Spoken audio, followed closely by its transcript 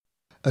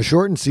A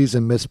shortened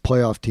season missed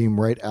playoff team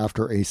right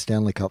after a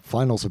Stanley Cup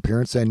Finals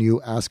appearance, and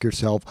you ask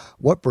yourself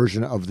what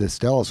version of this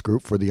Dallas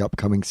group for the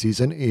upcoming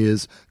season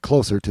is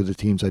closer to the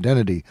team's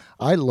identity.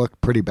 I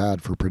looked pretty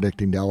bad for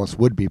predicting Dallas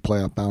would be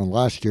playoff bound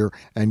last year,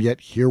 and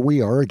yet here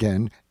we are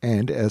again,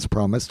 and as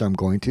promised, I'm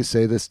going to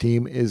say this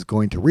team is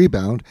going to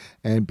rebound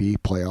and be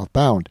playoff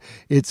bound.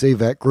 It's a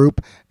vet group,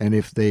 and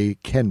if they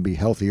can be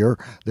healthier,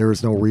 there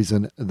is no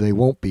reason they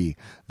won't be.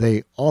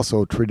 They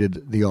also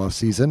treated the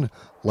offseason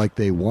like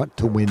they want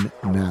to win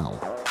now.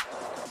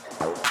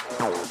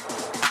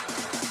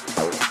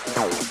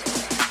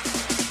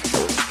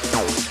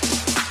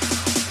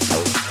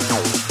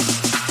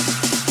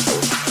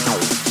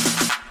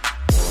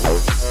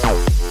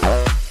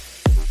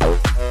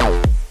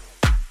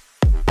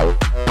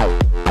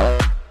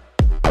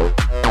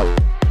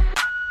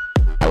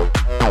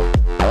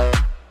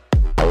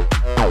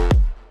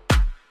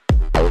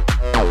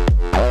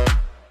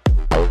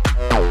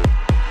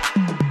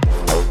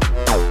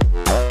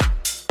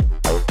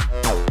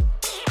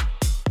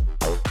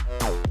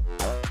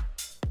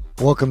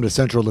 Welcome to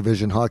Central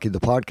Division Hockey, the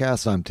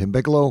podcast. I'm Tim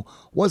Bigelow.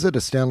 Was it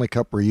a Stanley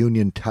Cup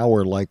reunion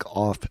tower-like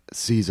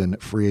off-season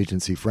free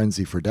agency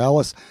frenzy for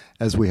Dallas?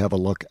 As we have a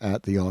look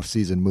at the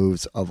off-season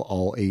moves of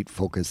all 8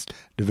 focused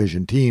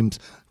division teams.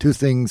 2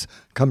 things: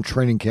 come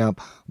training camp,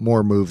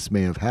 more moves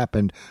may have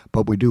happened,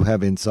 but we do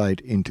have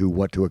insight into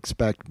what to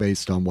expect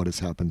based on what has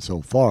happened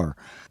so far.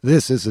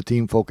 This is the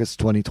team-focused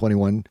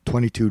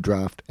 2021-22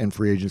 draft and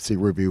free agency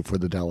review for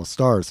the Dallas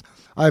Stars.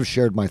 I've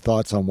shared my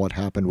thoughts on what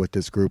happened with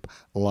this group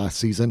last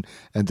season,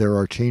 and there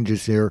are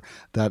changes here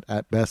that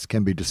at best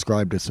can be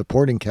described as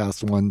supporting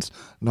cast ones,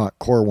 not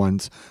core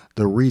ones.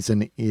 The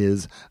reason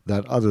is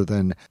that other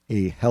than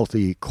a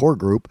healthy core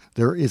group,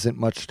 there isn't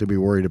much to be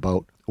worried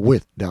about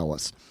with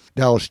Dallas.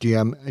 Dallas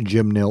GM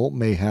Jim Nill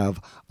may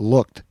have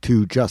looked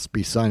to just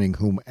be signing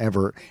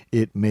whomever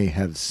it may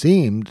have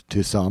seemed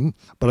to some,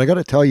 but I got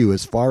to tell you,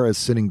 as far as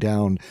sitting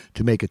down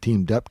to make a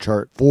team depth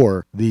chart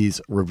for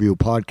these review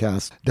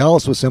podcasts,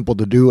 Dallas was simple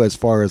to do as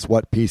far as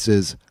what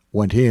pieces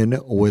went in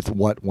with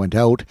what went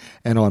out,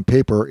 and on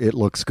paper it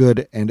looks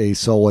good and a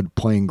solid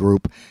playing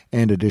group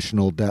and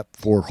additional depth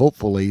for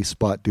hopefully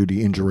spot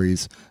duty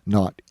injuries,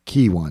 not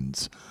key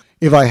ones.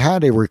 If I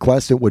had a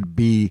request, it would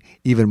be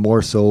even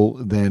more so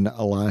than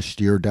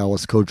last year.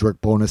 Dallas coach Rick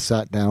Bowness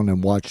sat down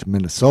and watched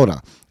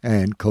Minnesota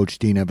and Coach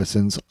Dean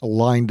Evason's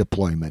line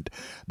deployment.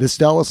 This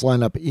Dallas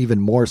lineup,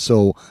 even more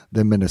so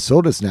than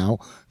Minnesota's now,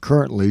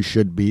 currently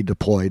should be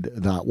deployed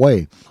that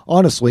way.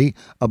 Honestly,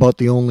 about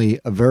the only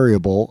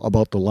variable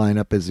about the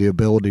lineup is the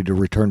ability to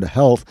return to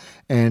health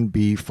and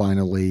be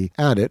finally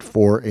at it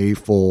for a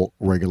full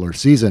regular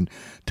season.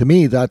 To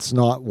me, that's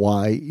not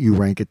why you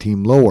rank a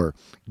team lower.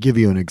 Give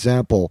you an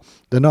example.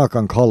 The knock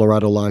on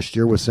Colorado last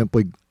year was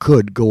simply,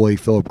 could goalie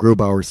Philip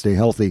Grubauer stay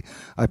healthy?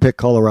 I picked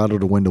Colorado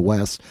to win the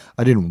West.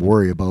 I didn't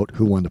worry about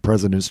who won the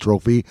President's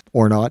Trophy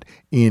or not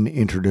in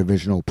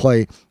interdivisional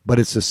play, but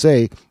it's to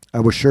say I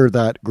was sure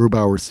that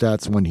Grubauer's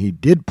stats when he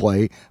did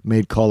play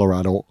made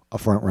Colorado a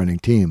front-running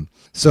team.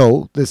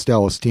 So this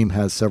Dallas team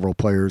has several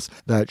players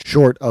that,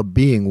 short of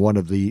being one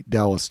of the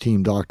Dallas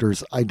team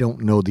doctors, I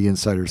don't know the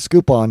insider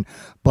scoop on,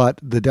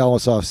 but the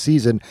Dallas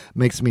offseason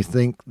makes me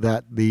think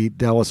that the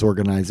Dallas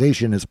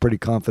organization is pretty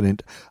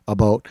confident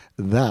about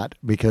that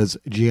because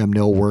GM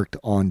Nill worked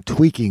on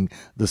tweaking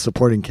the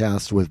supporting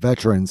cast with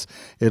veterans.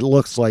 It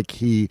looks like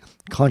he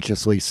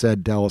consciously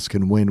said Dallas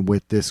can win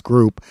with this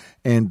group,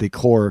 and the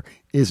core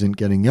isn't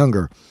getting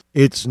younger.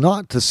 It's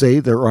not to say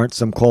there aren't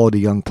some quality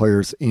young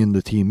players in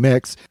the team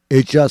mix.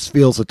 It just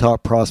feels the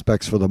top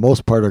prospects for the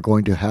most part are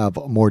going to have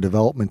more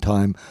development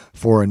time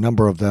for a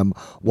number of them,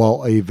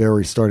 while a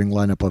very starting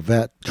lineup of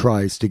vet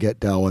tries to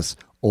get Dallas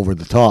over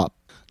the top.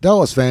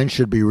 Dallas fans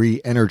should be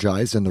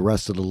re-energized, and the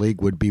rest of the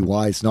league would be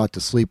wise not to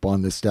sleep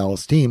on this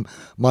Dallas team,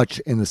 much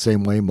in the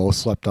same way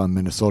most slept on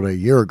Minnesota a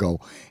year ago.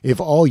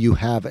 If all you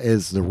have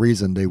as the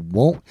reason they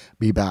won't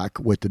be back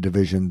with the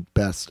division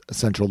best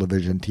Central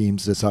Division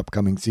teams this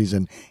upcoming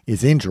season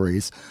is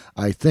injuries,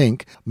 I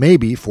think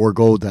maybe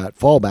forego that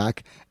fallback,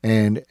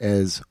 and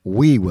as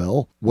we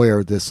will,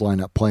 where this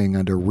lineup playing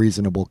under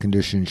reasonable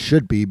conditions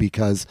should be,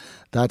 because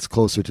that's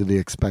closer to the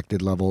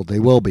expected level they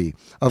will be.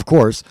 Of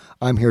course,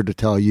 I'm here to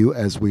tell you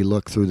as we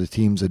look through the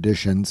team's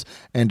additions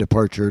and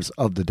departures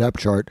of the depth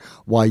chart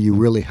why you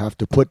really have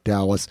to put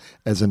Dallas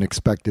as an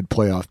expected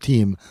playoff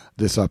team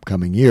this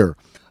upcoming year.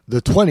 The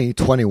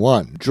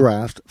 2021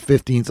 draft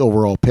 15th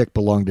overall pick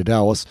belonged to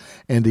Dallas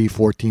and the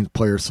 14th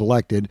player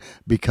selected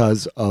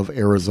because of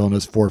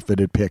Arizona's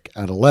forfeited pick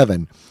at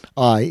 11.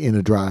 I, in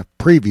a draft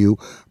preview,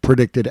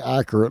 predicted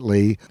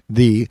accurately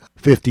the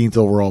 15th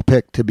overall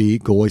pick to be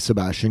goalie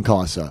Sebastian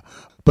Cossa.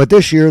 But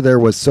this year there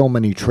was so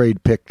many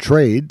trade pick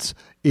trades,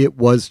 it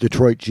was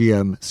Detroit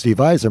GM Steve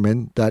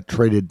Yzerman that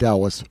traded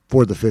Dallas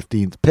for the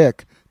 15th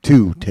pick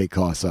to take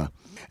Cossa.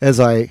 As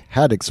I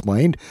had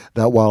explained,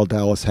 that while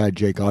Dallas had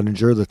Jake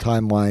Oettinger, the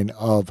timeline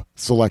of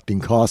selecting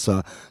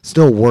Casa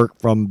still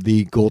worked from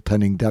the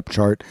goaltending depth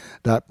chart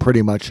that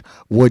pretty much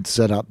would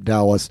set up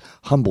Dallas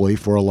humbly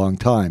for a long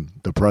time,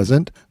 the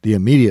present, the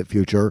immediate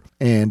future,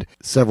 and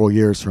several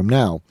years from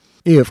now.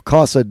 If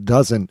Casa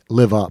doesn't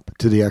live up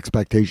to the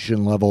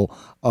expectation level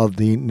of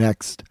the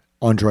next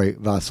Andrei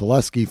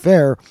Vasilevsky,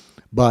 fair,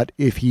 but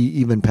if he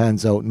even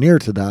pans out near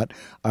to that,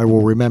 I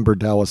will remember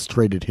Dallas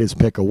traded his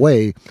pick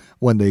away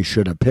when they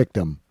should have picked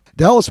him.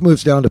 Dallas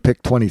moves down to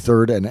pick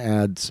 23rd and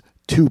adds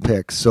 2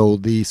 picks, so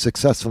the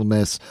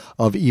successfulness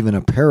of even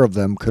a pair of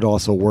them could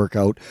also work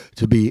out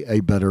to be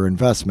a better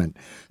investment.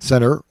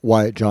 Center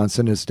Wyatt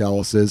Johnston is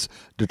Dallas's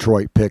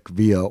Detroit pick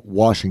via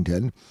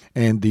Washington,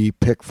 and the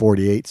pick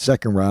 48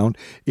 second round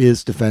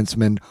is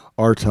defenseman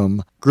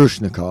Artem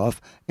Grushnikov,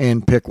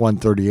 and pick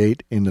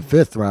 138 in the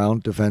 5th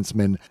round,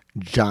 defenseman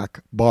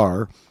Jack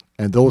Barr.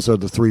 And those are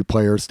the 3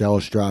 players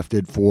Dallas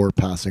drafted for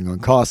passing on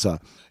Casa.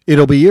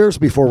 It'll be years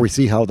before we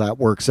see how that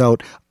works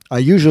out. I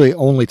usually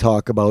only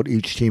talk about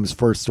each team's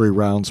first 3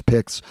 rounds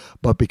picks,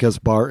 but because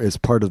Barr is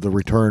part of the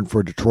return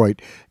for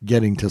Detroit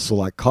getting to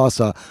select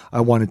Casa, I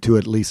wanted to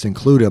at least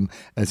include him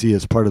as he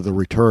is part of the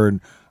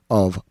return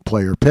of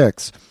player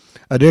picks.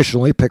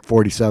 Additionally, pick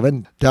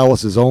 47,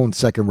 Dallas's own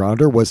second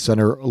rounder was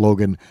center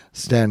Logan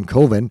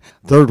Stankoven,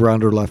 third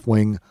rounder left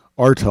wing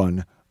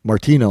Arton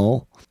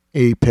Martino,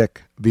 a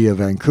pick via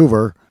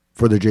Vancouver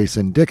for the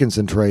Jason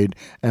Dickinson trade,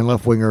 and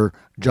left winger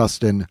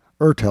Justin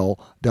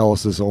Ertel,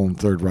 Dallas's own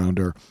third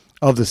rounder.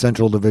 Of the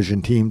Central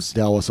Division teams,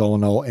 Dallas all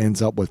in all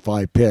ends up with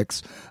 5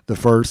 picks, the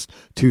first,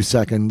 2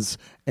 seconds,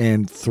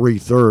 and 3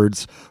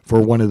 thirds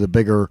for one of the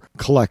bigger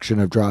collection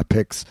of draft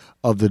picks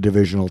of the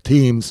divisional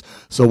teams.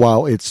 So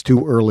while it's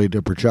too early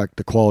to project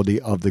the quality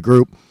of the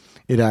group,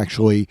 it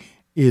actually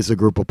is a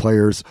group of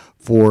players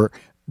for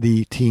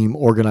the team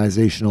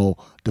organizational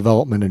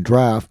development and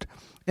draft,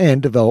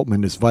 and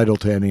development is vital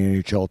to any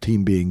NHL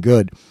team being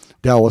good.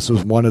 Dallas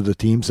was one of the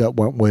teams that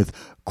went with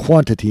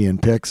quantity in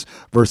picks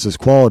versus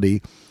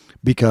quality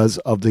because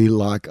of the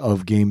lack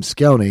of game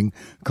scouting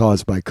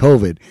caused by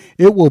COVID.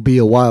 It will be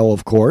a while,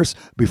 of course,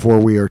 before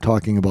we are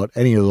talking about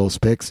any of those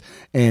picks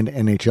and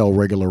NHL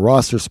regular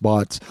roster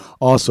spots.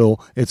 Also,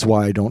 it's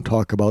why I don't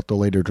talk about the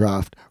later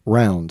draft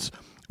rounds.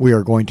 We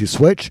are going to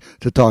switch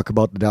to talk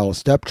about the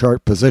Dallas depth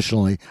chart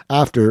positionally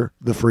after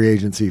the free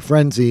agency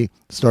frenzy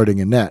starting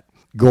in net.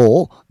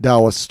 Goal,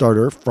 Dallas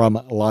starter from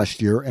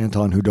last year,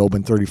 Anton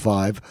Khudobin,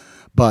 35,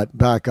 but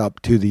back up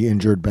to the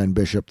injured Ben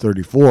Bishop,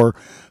 34,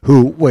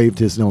 who waived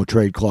his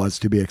no-trade clause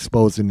to be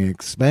exposed in the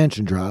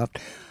expansion draft.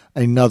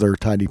 Another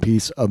tiny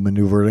piece of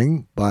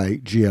maneuvering by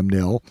GM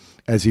Nil,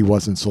 as he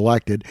wasn't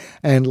selected,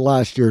 and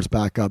last year's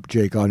backup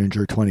Jake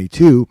Oettinger,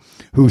 22,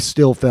 who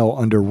still fell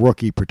under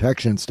rookie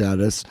protection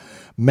status,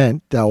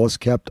 meant Dallas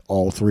kept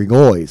all 3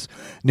 goalies.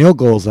 Nil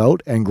goes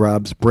out and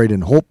grabs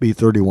Braden Holtby,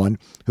 31,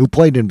 who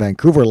played in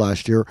Vancouver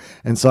last year,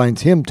 and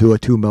signs him to a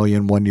 $2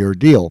 million one-year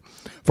deal.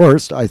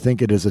 First, I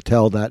think it is a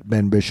tell that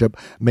Ben Bishop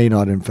may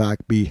not in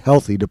fact be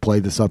healthy to play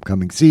this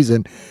upcoming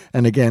season,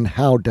 and again,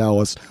 how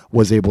Dallas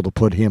was able to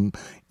put him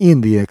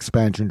in the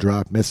expansion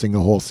draft missing a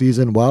whole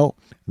season. Well,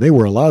 they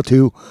were allowed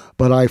to,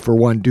 but I for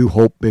one do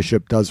hope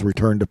Bishop does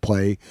return to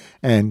play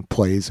and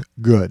plays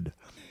good.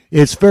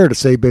 It's fair to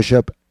say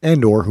Bishop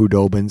and or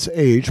Khudobin's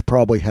age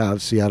probably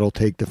have Seattle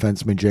take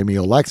defenseman Jamie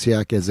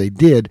Oleksiak as they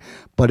did,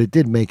 but it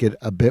did make it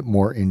a bit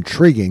more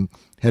intriguing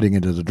heading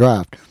into the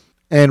draft.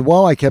 And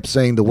while I kept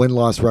saying the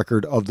win-loss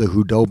record of the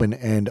Khudobin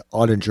and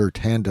Oettinger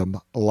tandem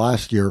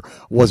last year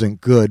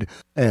wasn't good,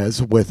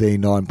 as with a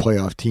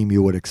non-playoff team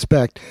you would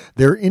expect,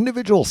 their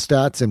individual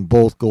stats in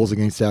both goals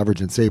against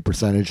average and save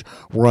percentage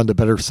were on the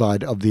better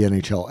side of the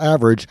NHL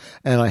average,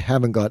 and I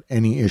haven't got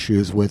any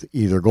issues with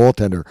either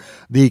goaltender.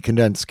 The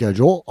condensed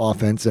schedule,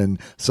 offense,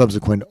 and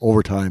subsequent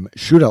overtime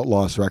shootout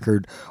loss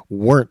record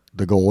weren't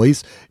the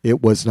goalies.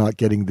 It was not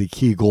getting the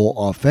key goal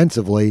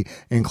offensively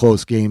in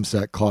close games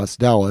that cost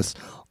Dallas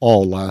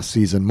all last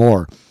season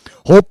more.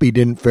 Holtby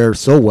didn't fare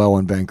so well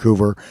in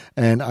Vancouver,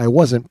 and I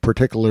wasn't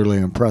particularly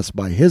impressed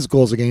by his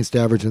goals against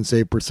average and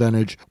save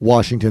percentage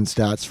Washington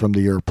stats from the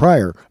year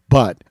prior.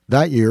 But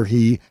that year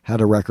he had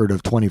a record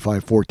of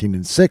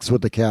 25-14-6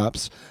 with the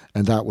Caps,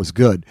 and that was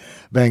good.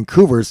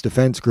 Vancouver's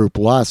defense group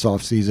last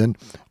offseason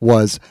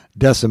was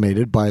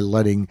decimated by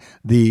letting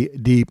the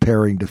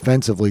D-pairing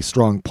defensively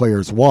strong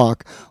players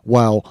walk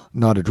while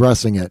not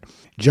addressing it.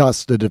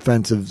 Just the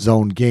defensive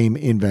zone game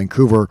in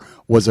Vancouver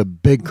was a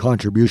big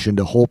contribution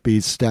to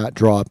Holtby's stat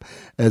drop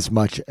as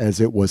much as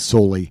it was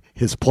solely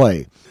his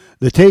play.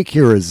 The take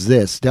here is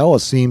this: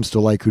 Dallas seems to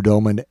like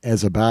Khudobin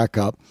as a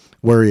backup,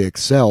 where he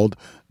excelled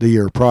the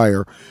year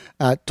prior.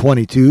 At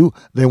 22,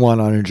 they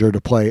want Oettinger to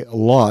play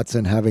lots,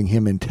 and having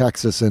him in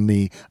Texas in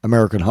the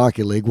American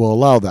Hockey League will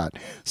allow that.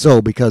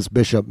 So, because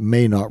Bishop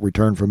may not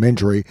return from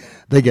injury,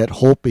 they get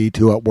Holtby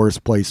to at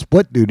worst play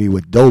split duty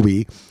with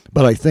Doby,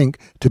 but I think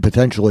to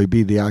potentially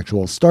be the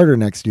actual starter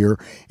next year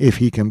if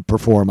he can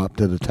perform up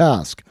to the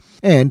task.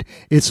 And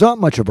it's not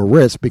much of a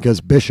risk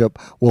because Bishop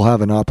will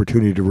have an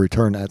opportunity to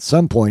return at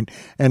some point,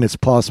 and it's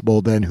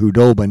possible then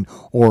Khudobin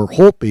or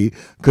Holtby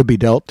could be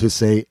dealt to,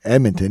 say,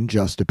 Edmonton,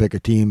 just to pick a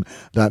team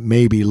that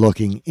may be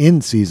looking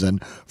in season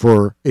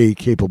for a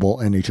capable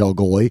NHL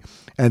goalie,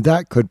 and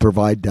that could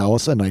provide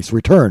Dallas a nice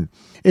return.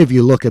 If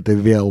you look at the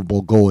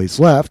available goalies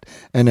left,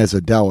 and as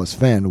a Dallas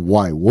fan,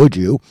 why would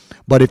you?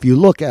 But if you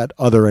look at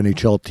other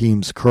NHL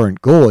teams'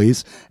 current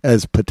goalies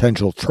as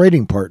potential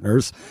trading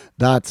partners,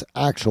 that's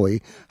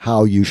actually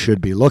how you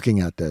should be looking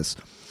at this.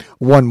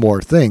 One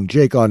more thing,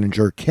 Jake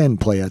Oettinger can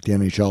play at the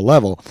NHL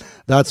level.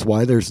 That's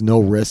why there's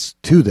no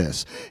risk to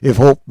this. If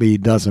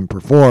Holtby doesn't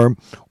perform,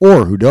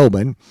 or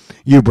Khudobin,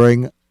 you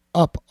bring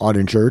up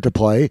Oettinger to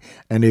play,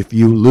 and if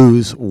you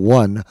lose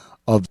one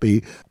of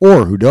the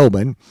or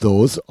Khudobin,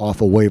 those off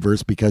of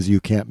waivers because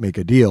you can't make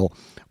a deal,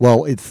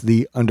 well, it's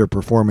the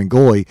underperforming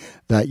goalie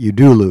that you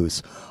do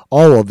lose.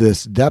 All of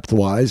this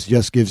depth-wise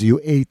just gives you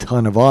a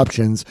ton of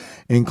options,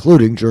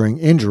 including during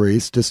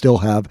injuries, to still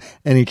have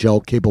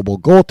NHL-capable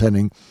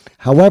goaltending,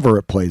 however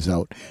it plays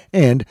out.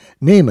 And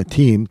name a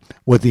team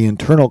with the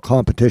internal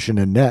competition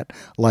in net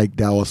like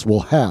Dallas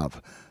will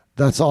have.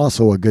 That's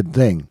also a good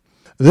thing.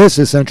 This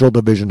is Central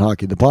Division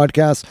Hockey, the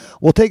podcast.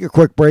 We'll take a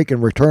quick break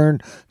and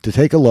return to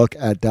take a look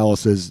at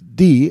Dallas's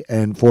D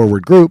and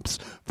forward groups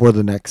for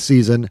the next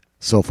season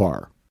so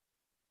far.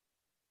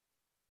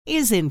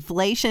 Is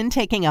inflation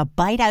taking a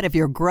bite out of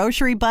your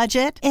grocery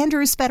budget?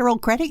 Andrews Federal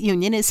Credit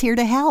Union is here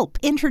to help.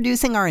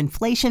 Introducing our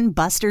Inflation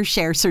Buster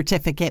Share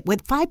Certificate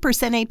with 5%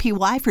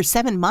 APY for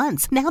 7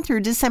 months, now through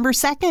December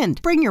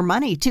 2nd. Bring your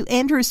money to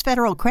Andrews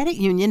Federal Credit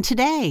Union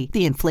today.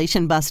 The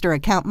Inflation Buster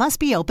account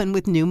must be open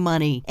with new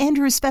money.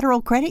 Andrews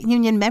Federal Credit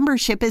Union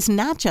membership is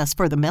not just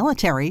for the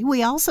military.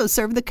 We also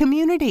serve the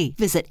community.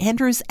 Visit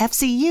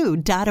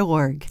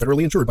andrewsfcu.org.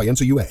 Federally insured by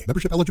NCUA.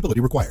 Membership eligibility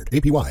required.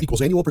 APY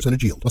equals annual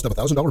percentage yield. Must have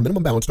 $1,000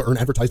 minimum balance to earn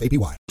advertised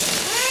APY.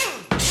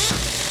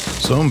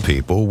 Some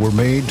people were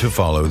made to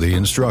follow the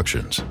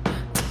instructions.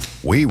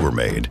 We were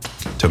made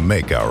to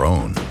make our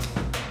own.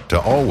 To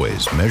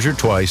always measure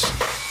twice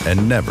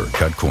and never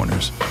cut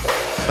corners.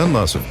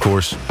 Unless, of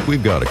course,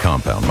 we've got a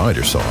compound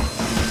miter saw.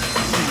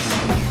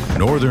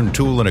 Northern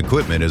Tool and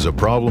Equipment is a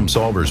problem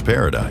solver's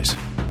paradise.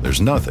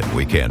 There's nothing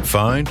we can't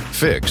find,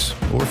 fix,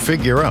 or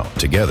figure out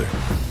together.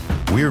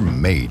 We're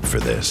made for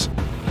this.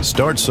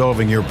 Start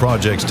solving your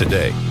projects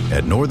today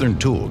at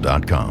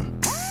northerntool.com.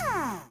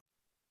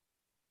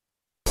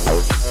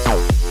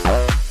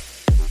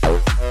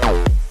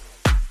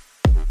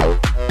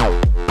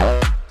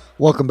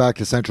 Welcome back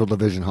to Central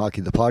Division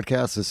Hockey, the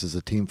podcast. This is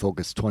a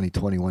team-focused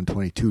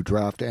 2021-22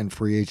 draft and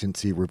free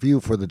agency review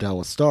for the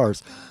Dallas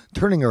Stars,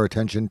 turning our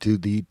attention to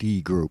the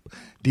D group.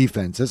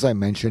 Defense, as I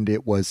mentioned,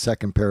 it was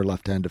second-pair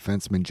left-hand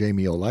defenseman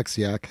Jamie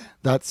Oleksiak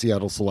that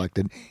Seattle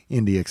selected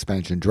in the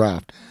expansion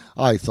draft.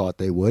 I thought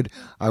they would.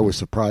 I was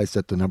surprised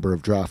at the number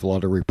of draft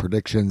lottery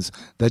predictions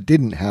that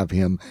didn't have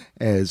him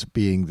as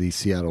being the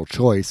Seattle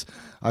choice.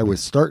 I was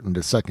starting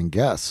to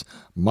second-guess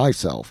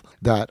myself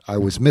that I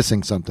was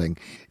missing something.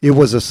 It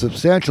was a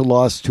substantial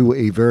loss to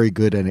a very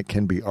good, and it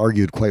can be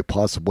argued quite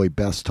possibly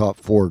best top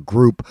four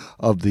group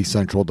of the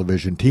Central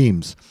Division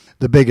teams.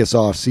 The biggest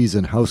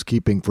off-season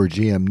housekeeping for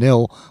GM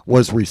Nil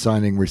was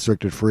re-signing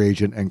restricted free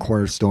agent and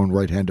cornerstone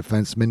right-hand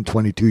defenseman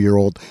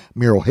 22-year-old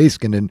Miro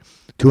Heiskanen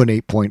to an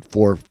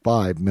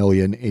 $8.45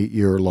 million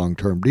 8-year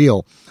long-term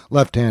deal.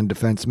 Left-hand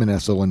defenseman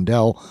Esa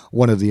Lindell,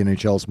 one of the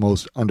NHL's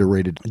most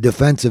underrated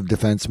defensive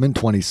defensemen,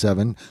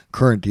 27,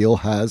 current deal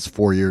has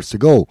 4 years to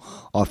go.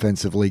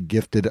 Offensively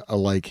gifted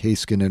alike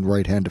Heiskanen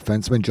right-hand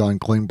defenseman John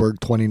Klingberg,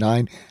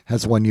 29,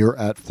 has 1 year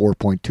at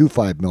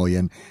 $4.25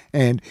 million.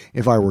 And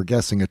if I were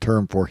guessing a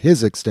term for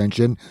his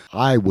extension,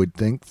 I would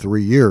think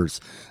 3 years.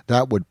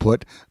 That would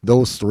put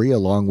those three,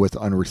 along with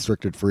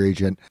unrestricted free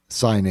agent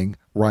signing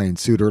Ryan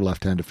Suter,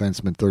 left-hand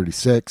defenseman,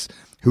 36,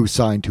 who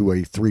signed to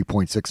a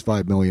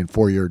 $3.65 million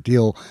 4-year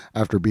deal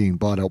after being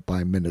bought out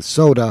by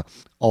Minnesota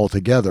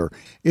altogether.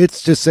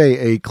 It's to say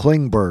a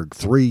Klingberg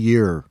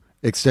 3-year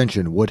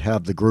extension would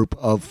have the group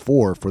of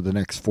 4 for the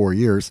next 4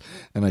 years,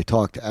 and I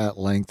talked at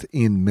length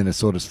in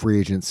Minnesota's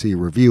free agency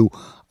review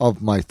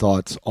of my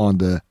thoughts on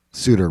the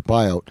Suter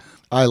buyout.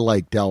 I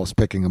like Dallas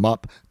picking him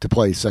up to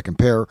play second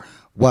pair.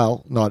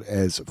 While not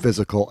as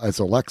physical as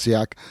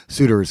Oleksiak,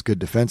 Suter is good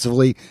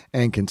defensively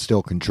and can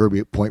still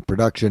contribute point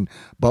production,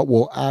 but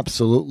will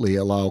absolutely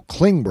allow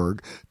Klingberg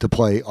to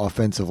play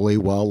offensively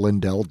while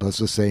Lindell does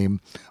the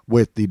same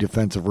with the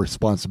defensive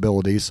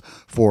responsibilities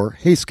for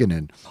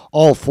Heiskanen.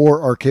 All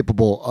 4 are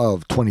capable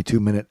of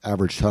 22-minute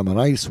average time on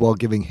ice while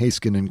giving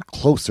Heiskanen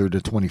closer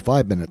to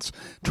 25 minutes.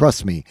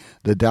 Trust me,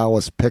 the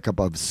Dallas pickup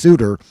of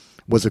Suter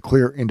was a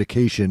clear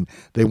indication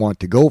they want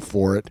to go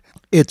for it.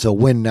 It's a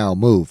win-now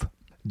move.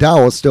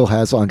 Dallas still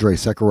has Andrei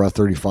Sekera,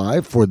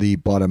 35, for the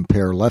bottom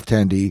pair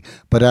left-handy,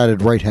 but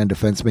added right-hand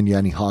defenseman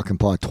Yanni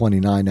Hakanpää,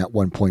 29, at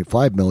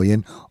 $1.5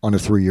 million on a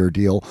 3-year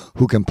deal,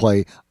 who can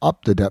play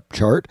up the depth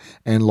chart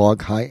and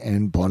log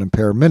high-end bottom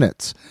pair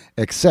minutes,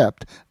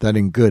 except that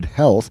in good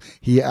health,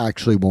 he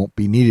actually won't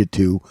be needed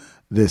to.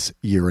 this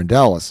year in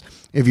Dallas.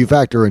 If you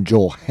factor in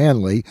Joel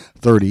Hanley,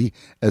 30,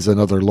 as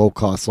another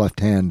low-cost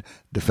left-hand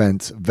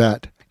defense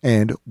vet,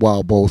 and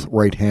while both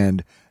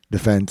right-hand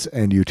defense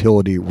and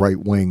utility right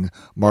wing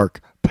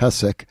Mark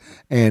Pysyk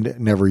and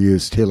never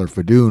used Taylor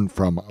Fedun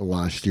from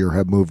last year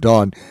have moved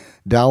on,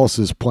 Dallas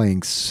is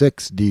playing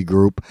 6 D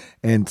group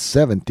and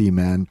 7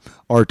 D-man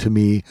are to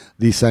me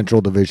the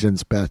Central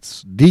Division's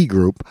best D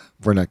group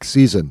for next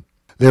season.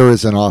 There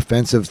is an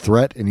offensive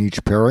threat in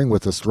each pairing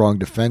with a strong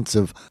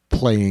defensive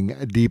playing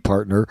D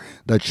partner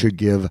that should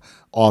give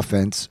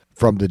offense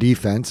from the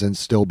defense and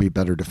still be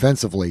better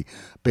defensively.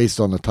 Based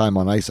on the time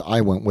on ice,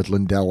 I went with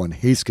Lindell and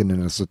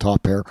Heiskanen as the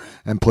top pair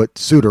and put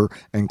Suter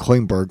and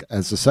Klingberg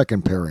as the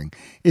second pairing.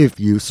 If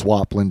you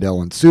swap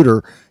Lindell and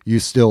Suter, you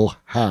still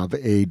have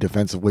a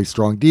defensively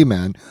strong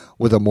D-man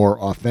with a more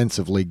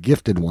offensively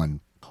gifted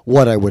one.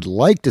 What I would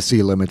like to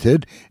see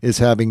limited is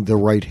having the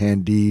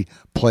right-hand D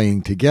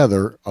playing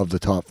together of the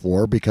top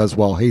 4, because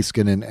while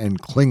Heiskanen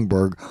and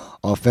Klingberg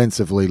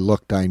offensively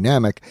look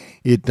dynamic,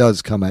 it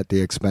does come at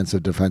the expense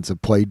of defensive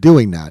play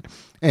doing that.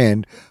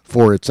 And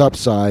for its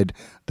upside,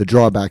 the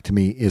drawback to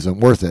me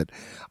isn't worth it.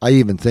 I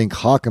even think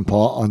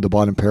Hakanpää on the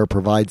bottom pair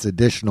provides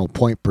additional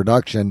point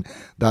production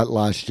that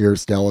last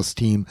year's Dallas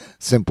team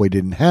simply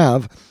didn't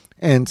have,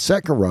 and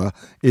Sekera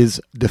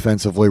is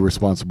defensively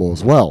responsible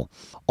as well.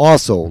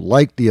 Also,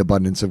 like the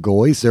abundance of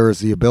goalies, there is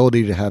the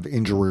ability to have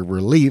injury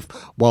relief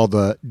while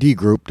the D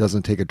group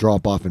doesn't take a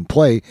drop off in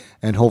play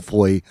and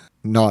hopefully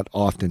not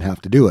often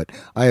have to do it.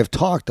 I have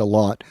talked a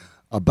lot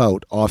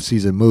about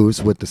off-season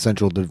moves, with the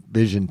Central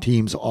Division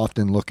teams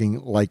often looking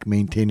like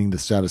maintaining the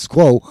status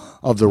quo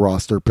of the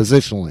roster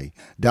positionally.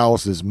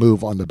 Dallas's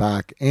move on the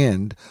back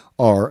end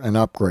are an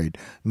upgrade.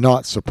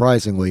 Not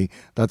surprisingly,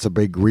 that's a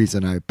big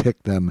reason I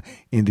picked them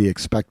in the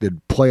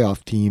expected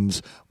playoff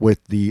teams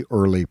with the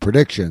early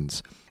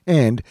predictions.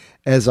 And,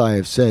 as I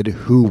have said,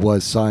 who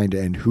was signed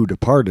and who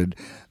departed,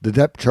 the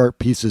depth chart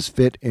pieces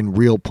fit in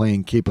real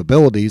playing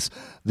capabilities,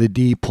 the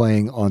D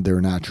playing on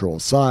their natural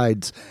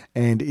sides,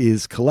 and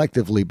is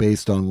collectively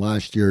based on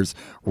last year's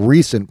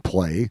recent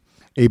play,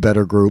 a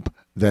better group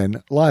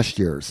than last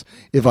year's.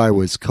 If I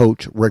was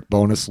Coach Rick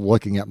Bowness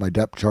looking at my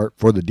depth chart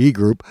for the D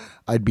group,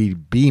 I'd be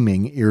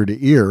beaming ear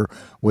to ear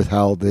with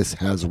how this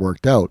has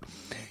worked out.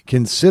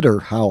 Consider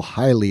how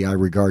highly I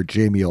regard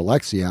Jamie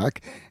Oleksiak,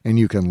 and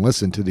you can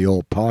listen to the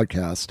old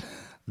podcast.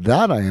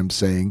 That I am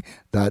saying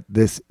that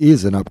this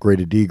is an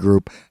upgraded D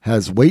group,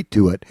 has weight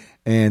to it,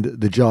 and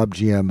the job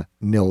GM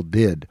Nil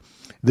did.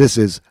 This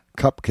is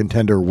cup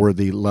contender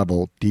worthy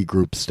level D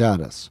group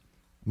status.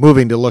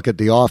 Moving to look at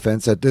the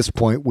offense, at this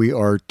point we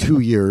are 2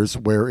 years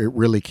where it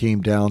really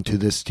came down to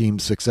this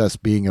team's success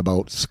being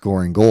about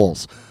scoring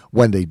goals.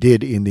 When they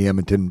did in the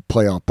Edmonton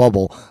playoff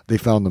bubble, they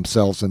found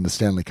themselves in the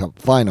Stanley Cup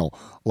final.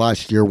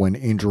 Last year, when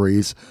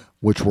injuries,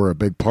 which were a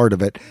big part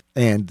of it,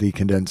 and the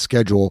condensed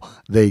schedule,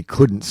 they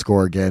couldn't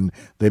score again.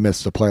 They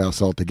missed the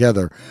playoffs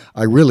altogether.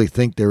 I really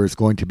think there is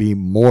going to be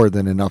more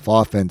than enough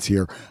offense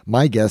here.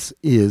 My guess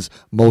is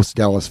most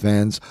Dallas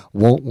fans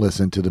won't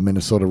listen to the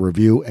Minnesota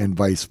Review and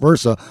vice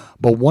versa,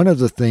 but one of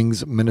the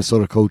things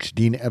Minnesota coach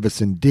Dean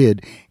Evason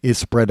did is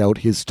spread out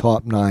his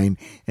top 9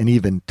 and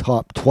even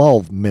top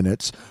 12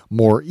 minutes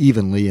more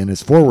evenly in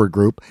his forward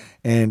group,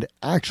 and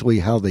actually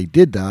how they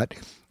did that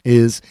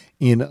is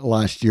in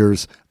last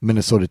year's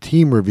Minnesota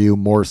team review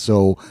more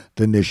so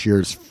than this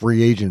year's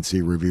free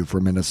agency review for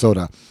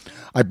Minnesota.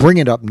 I bring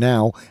it up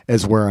now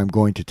as where I'm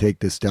going to take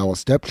this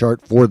Dallas depth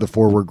chart for the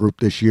forward group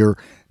this year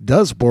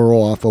does borrow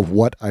off of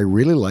what I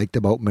really liked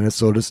about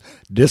Minnesota's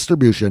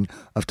distribution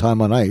of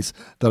time on ice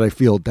that I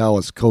feel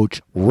Dallas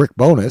coach Rick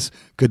Bowness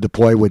could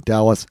deploy with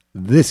Dallas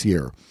this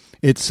year.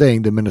 It's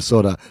saying the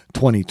Minnesota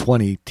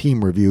 2020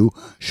 team review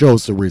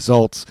shows the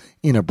results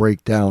in a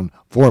breakdown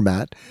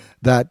format.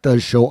 That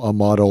does show a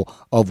model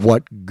of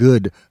what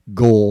good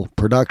goal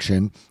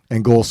production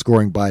and goal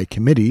scoring by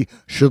committee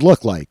should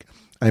look like.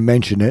 I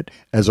mention it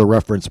as a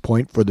reference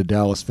point for the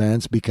Dallas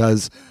fans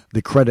because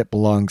the credit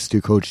belongs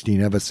to Coach Dean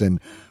Evason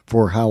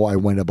for how I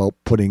went about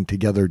putting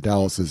together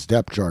Dallas's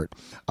depth chart.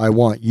 I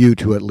want you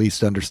to at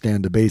least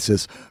understand the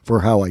basis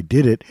for how I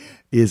did it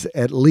is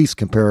at least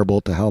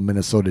comparable to how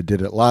Minnesota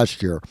did it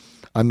last year.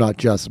 I'm not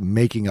just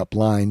making up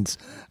lines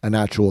an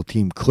actual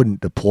team couldn't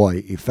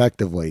deploy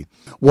effectively.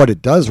 What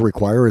it does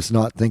require is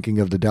not thinking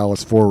of the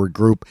Dallas forward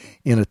group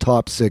in a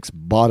top 6,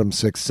 bottom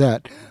 6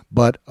 set,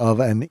 but of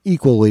an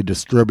equally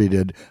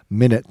distributed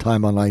minute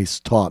time on ice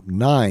top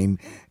 9,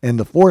 and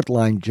the fourth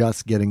line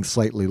just getting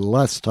slightly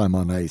less time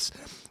on ice.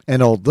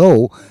 And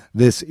although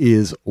this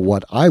is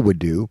what I would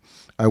do,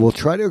 I will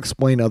try to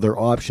explain other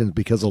options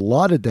because a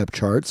lot of depth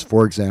charts,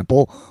 for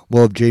example,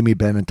 will have Jamie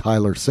Benn and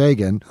Tyler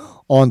Seguin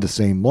on the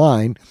same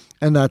line,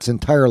 and that's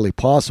entirely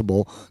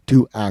possible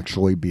to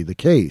actually be the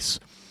case.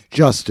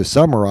 Just to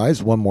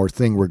summarize, one more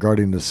thing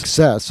regarding the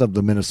success of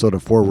the Minnesota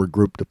forward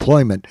group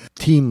deployment.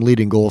 Team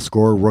leading goal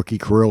scorer rookie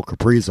Kirill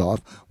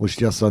Kaprizov was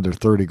just under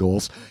 30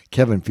 goals,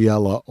 Kevin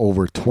Fiala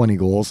over 20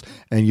 goals,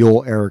 and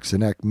Joel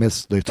Eriksson Ek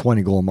missed the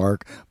 20-goal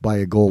mark by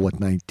a goal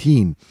with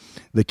 19.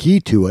 The key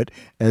to it,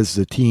 as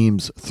the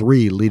team's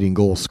 3 leading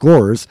goal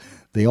scorers,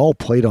 they all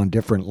played on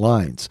different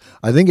lines.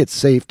 I think it's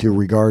safe to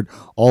regard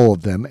all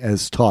of them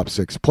as top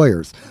 6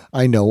 players.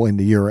 I know in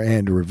the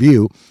year-end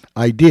review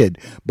I did,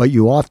 but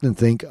you often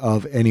think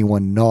of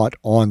anyone not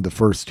on the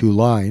first 2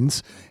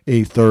 lines,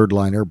 a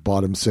third-liner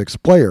bottom 6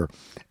 player.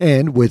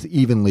 And with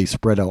evenly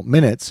spread out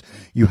minutes,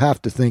 you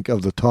have to think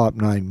of the top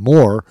 9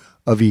 more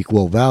of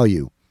equal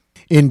value.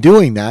 In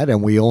doing that,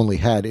 and we only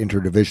had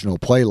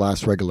interdivisional play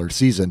last regular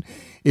season,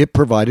 it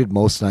provided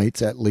most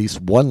nights at least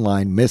one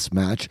line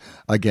mismatch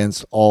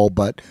against all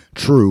but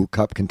true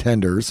cup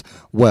contenders,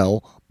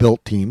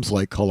 well-built teams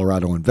like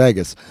Colorado and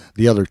Vegas.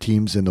 The other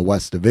teams in the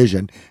West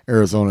Division,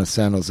 Arizona,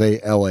 San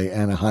Jose, LA,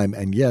 Anaheim,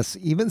 and yes,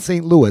 even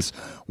St. Louis,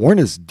 weren't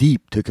as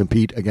deep to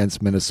compete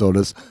against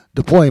Minnesota's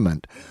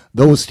deployment.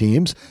 Those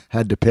teams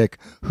had to pick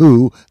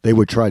who they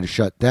would try to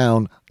shut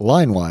down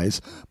line-wise,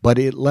 but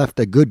it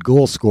left a good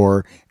goal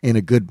scorer in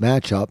a good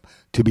matchup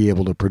to be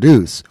able to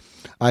produce.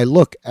 I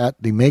look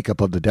at the makeup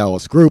of the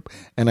Dallas group,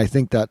 and I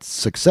think that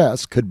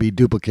success could be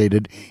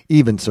duplicated,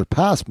 even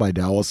surpassed by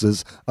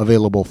Dallas's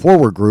available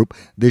forward group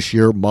this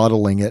year,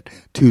 modeling it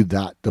to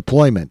that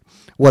deployment.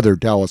 Whether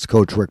Dallas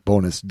coach Rick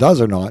Bowness does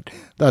or not,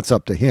 that's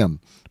up to him.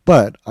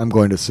 But I'm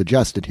going to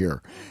suggest it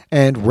here.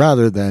 And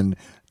rather than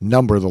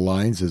number the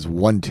lines as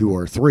 1, 2,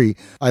 or 3,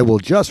 I will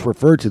just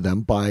refer to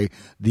them by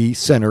the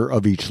center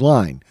of each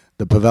line.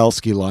 The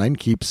Pavelski line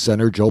keeps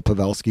center Joe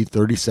Pavelski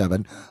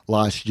 37,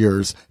 last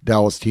year's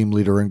Dallas team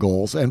leader in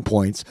goals and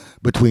points,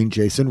 between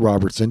Jason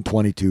Robertson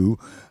 22,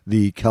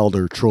 the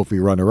Calder Trophy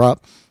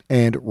runner-up,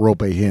 and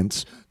Roope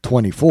Hintz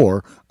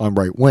 24 on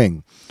right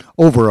wing.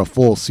 Over a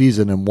full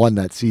season, and one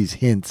that sees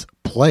Hintz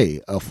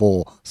play a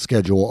full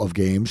schedule of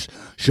games,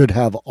 should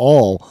have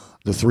all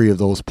the 3 of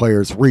those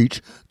players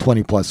reach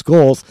 20-plus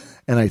goals,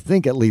 and I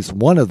think at least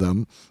one of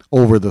them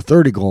over the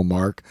 30-goal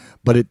mark,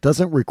 but it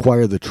doesn't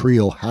require the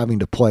trio having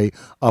to play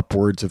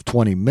upwards of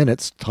 20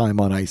 minutes time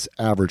on ice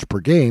average per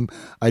game,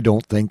 I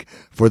don't think,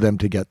 for them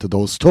to get to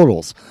those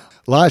totals.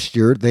 Last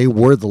year, they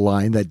were the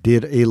line that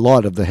did a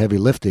lot of the heavy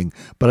lifting,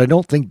 but I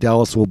don't think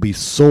Dallas will be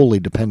solely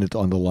dependent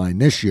on the line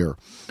this year.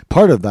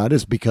 Part of that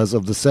is because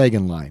of the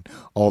Sagan line.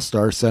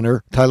 All-star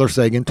center Tyler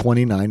Sagan,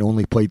 29,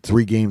 only played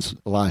 3 games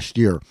last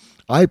year.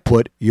 I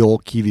put Joel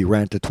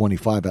Kiviranta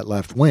 25 at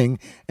left wing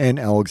and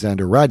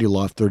Alexander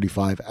Radulov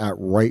 35 at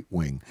right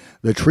wing.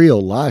 The trio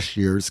last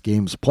year's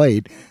games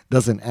played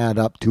doesn't add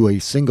up to a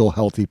single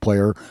healthy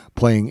player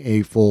playing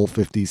a full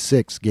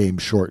 56 game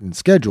shortened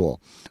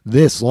schedule.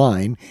 This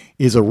line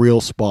is a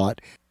real spot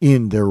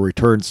in their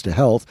returns to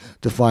health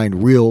to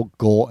find real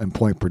goal and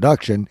point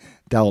production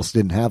Dallas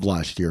didn't have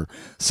last year.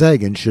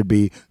 Sagan should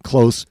be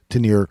close to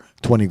near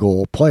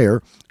 20-goal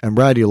player, and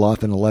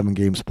Radulov in 11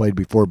 games played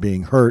before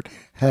being hurt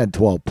had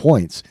 12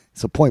 points.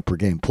 It's a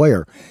point-per-game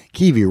player.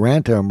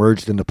 Kiviranta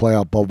emerged in the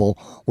playoff bubble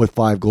with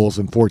 5 goals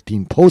in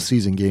 14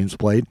 postseason games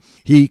played.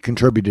 He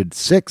contributed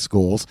 6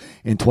 goals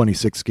in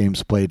 26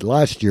 games played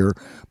last year,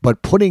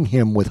 but putting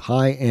him with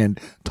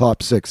high-end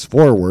top 6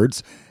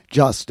 forwards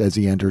just as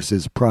he enters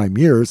his prime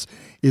years,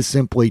 is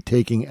simply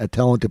taking a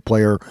talented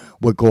player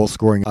with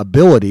goal-scoring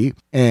ability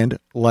and,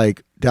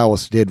 like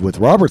Dallas did with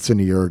Robertson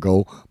a year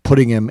ago,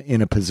 putting him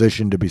in a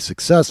position to be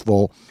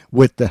successful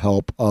with the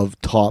help of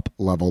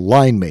top-level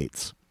line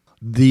mates.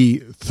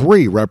 The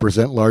 3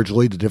 represent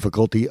largely the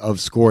difficulty of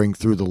scoring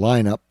through the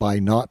lineup by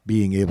not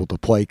being able to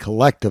play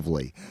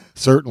collectively.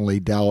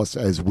 Certainly, Dallas,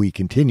 as we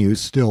continue,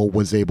 still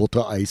was able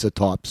to ice a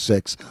top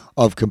 6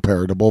 of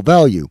comparable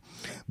value.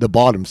 The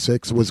bottom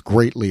 6 was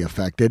greatly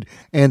affected,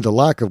 and the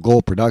lack of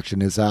goal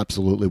production is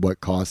absolutely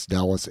what cost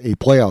Dallas a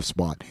playoff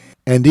spot.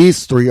 And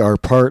these 3 are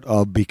part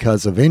of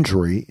because of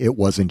injury, it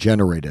wasn't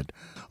generated.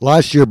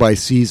 Last year, by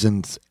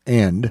season's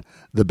end,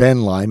 the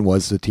Ben line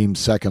was the team's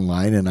second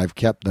line, and I've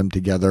kept them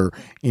together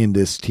in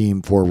this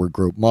team forward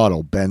group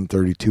model. Ben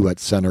 32 at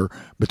center,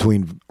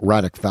 between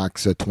Radek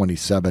Faksa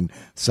 27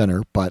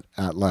 center, but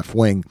at left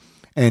wing,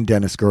 and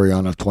Denis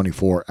Gurianov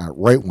 24 at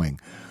right wing.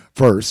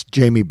 First,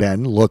 Jamie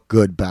Benn looked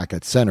good back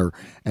at center,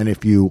 and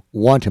if you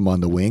want him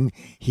on the wing,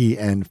 he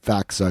and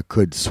Faksa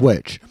could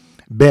switch.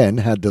 Ben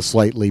had the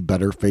slightly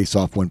better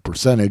face-off win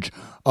percentage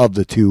of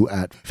the 2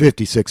 at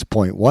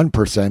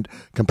 56.1%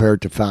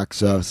 compared to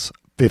Faksa's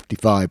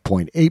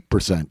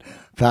 55.8%.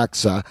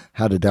 Faksa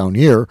had a down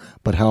year,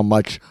 but how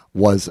much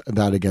was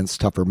that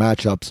against tougher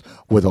matchups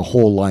with a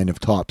whole line of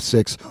top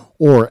 6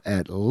 or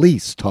at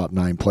least top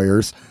 9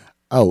 players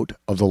out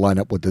of the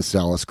lineup with this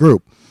Dallas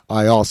group?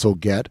 I also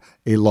get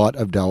a lot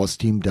of Dallas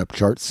team depth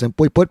charts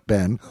simply put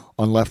Ben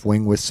on left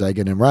wing with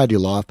Sagan and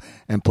Radulov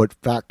and put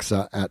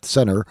Faksa at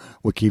center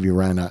with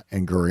Kiviranta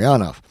and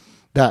Gurianov.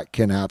 That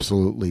can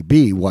absolutely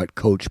be what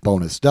Coach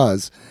Bowness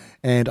does,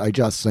 and I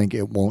just think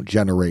it won't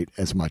generate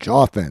as much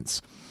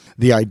offense.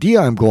 The idea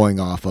I'm going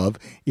off of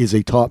is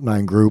a top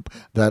 9 group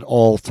that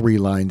all 3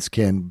 lines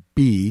can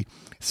be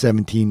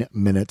 17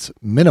 minutes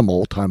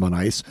minimal time on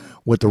ice,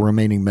 with the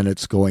remaining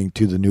minutes going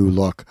to the new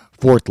look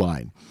 4th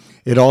line.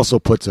 It also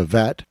puts a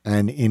vet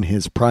and in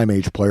his prime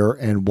age player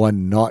and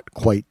one not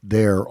quite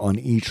there on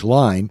each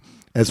line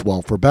as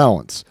well for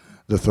balance.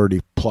 The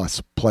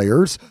 30-plus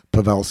players,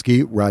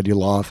 Pavelski,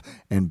 Radulov,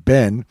 and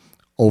Benn,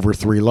 over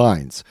 3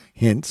 lines,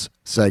 Hintz,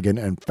 Seguin,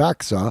 and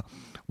Faksa,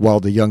 while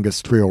the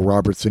youngest trio,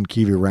 Robertson,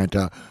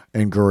 Kiviranta,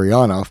 and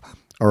Gurianov,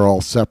 are all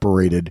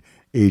separated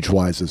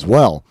age-wise as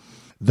well.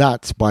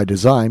 That's by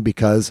design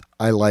because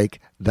I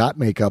like that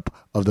makeup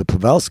of the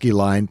Pavelski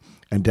line,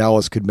 and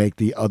Dallas could make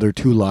the other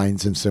 2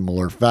 lines in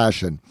similar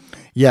fashion.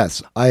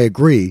 Yes, I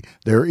agree,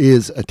 there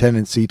is a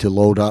tendency to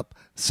load up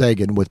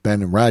Seguin with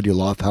Benn and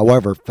Radulov.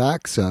 However,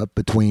 Faksa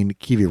between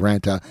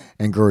Kiviranta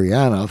and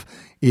Gurianov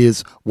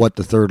is what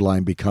the 3rd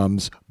line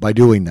becomes by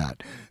doing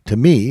that. To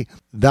me,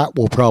 that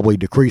will probably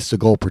decrease the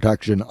goal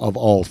protection of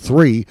all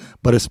 3,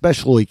 but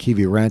especially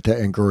Kiviranta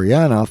and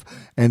Gurianov,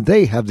 and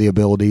they have the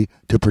ability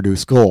to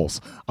produce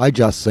goals. I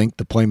just think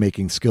the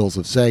playmaking skills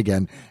of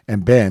Seguin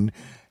and Benn,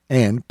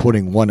 and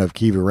putting one of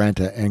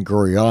Kiviranta and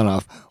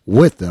Gurianov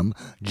with them,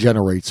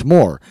 generates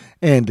more.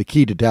 And the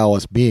key to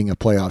Dallas being a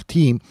playoff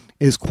team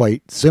is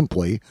quite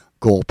simply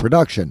goal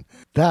production.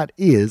 That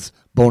is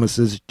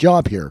Bonus's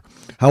job here.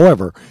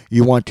 However,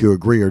 you want to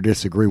agree or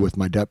disagree with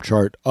my depth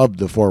chart of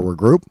the forward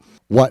group.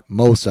 What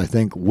most, I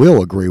think,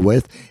 will agree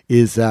with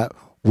is that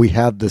we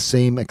have the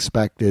same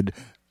expected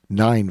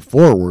 9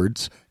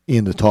 forwards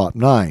in the top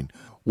 9.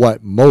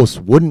 What most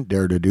wouldn't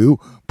dare to do,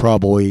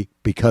 probably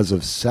because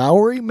of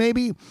salary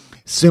maybe,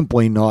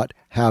 simply not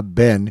have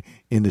Benn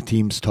in the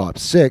team's top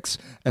 6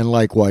 and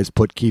likewise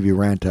put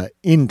Kiviranta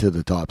into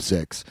the top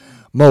 6.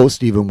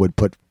 Most even would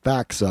put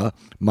Faksa.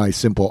 My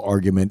simple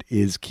argument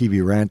is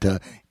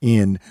Kiviranta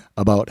in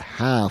about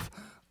half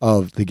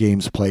of the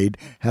games played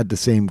had the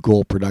same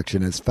goal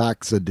production as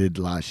Faksa did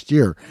last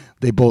year.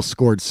 They both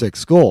scored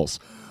 6 goals.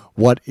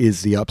 What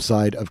is the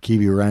upside of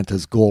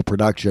Kiviranta's goal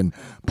production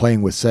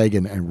playing with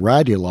Seguin and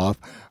Radulov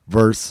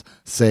versus,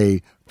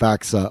 say,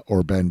 Faksa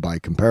or Benn by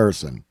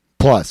comparison?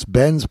 Plus,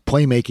 Benn's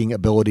playmaking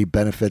ability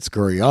benefits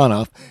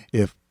Gurianov.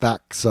 If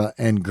Faksa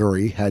and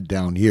Guri had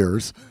down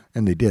years,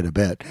 and they did a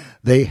bit,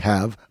 they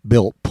have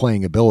built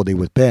playing ability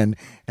with Benn,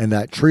 and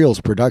that trio's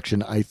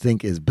production, I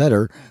think, is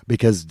better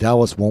because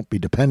Dallas won't be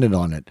dependent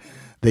on it.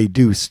 They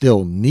do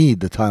still need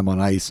the time on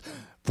ice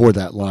for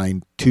that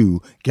line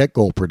to get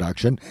goal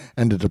production,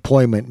 and the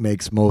deployment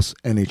makes most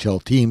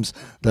NHL teams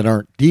that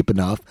aren't deep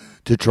enough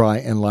to try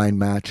and line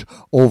match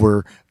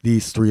over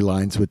these 3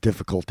 lines with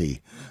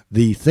difficulty.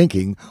 The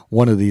thinking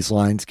one of these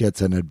lines gets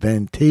an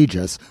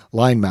advantageous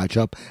line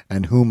matchup,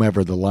 and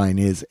whomever the line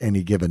is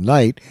any given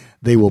night,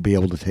 they will be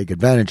able to take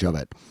advantage of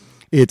it.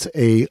 It's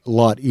a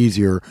lot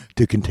easier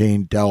to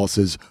contain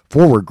Dallas's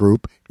forward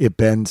group if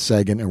Benn,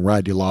 Seguin, and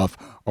Radulov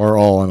are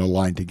all on a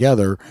line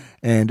together,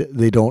 and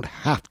they don't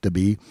have to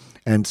be,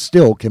 and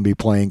still can be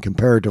playing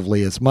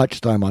comparatively as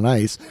much time on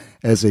ice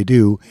as they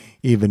do,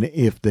 even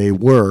if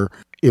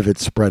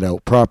it's spread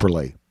out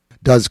properly.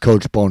 Does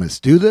Coach Bonus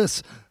do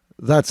this?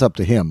 That's up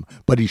to him,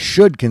 but he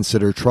should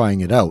consider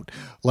trying it out.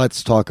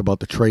 Let's talk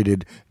about the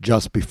traded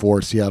just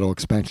before Seattle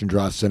expansion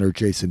draft center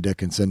Jason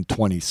Dickinson,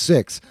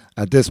 26,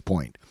 at this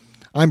point.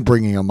 I'm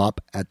bringing him up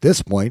at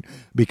this point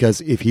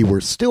because if he were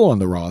still on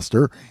the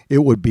roster, it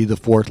would be the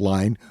 4th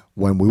line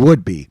when we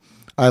would be.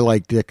 I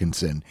like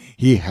Dickinson.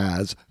 He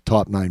has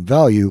top 9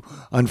 value.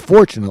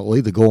 Unfortunately,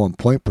 the goal and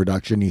point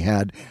production he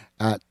had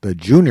at the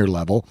junior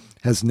level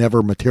has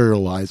never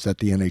materialized at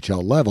the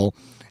NHL level,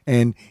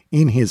 and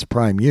in his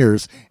prime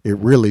years, it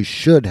really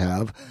should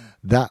have.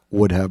 That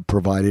would have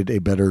provided a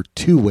better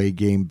 2-way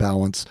game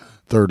balance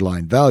 3rd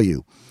line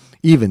value.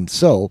 Even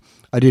so,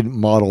 I didn't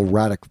model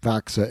Radek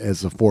Faksa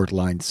as the 4th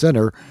line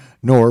center,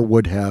 nor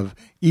would have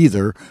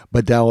either,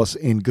 but Dallas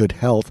in good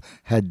health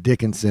had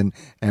Dickinson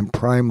and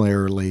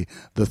primarily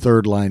the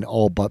 3rd line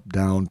all but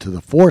down to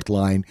the 4th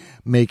line,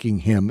 making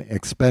him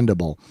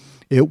expendable.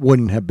 It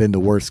wouldn't have been the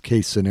worst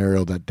case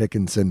scenario that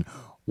Dickinson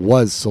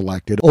was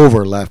selected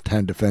over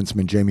left-hand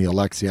defenseman Jamie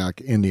Oleksiak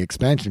in the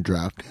expansion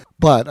draft,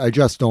 but I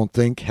just don't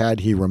think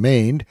had he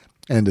remained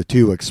and the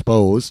 2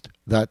 exposed,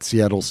 that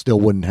Seattle still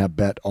wouldn't have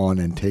bet on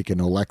and taken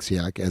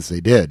Oleksiak as they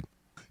did.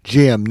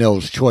 GM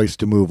Nill's choice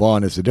to move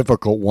on is a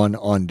difficult one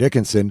on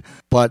Dickinson,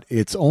 but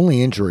it's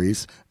only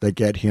injuries that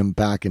get him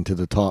back into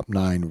the top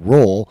 9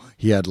 role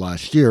he had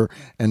last year,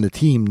 and the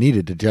team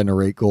needed to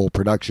generate goal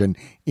production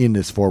in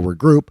this forward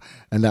group,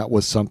 and that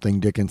was something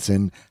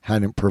Dickinson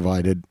hadn't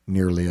provided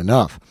nearly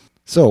enough.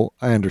 So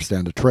I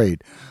understand the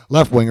trade.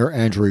 Left winger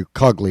Andrew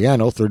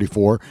Cogliano,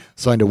 34,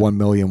 signed a $1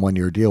 million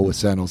one-year deal with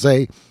San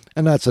Jose,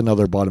 and that's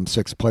another bottom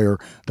 6 player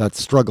that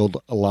struggled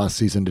last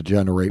season to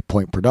generate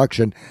point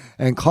production,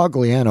 and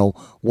Cogliano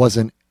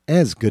wasn't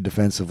as good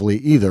defensively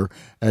either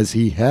as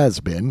he has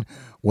been,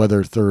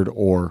 whether 3rd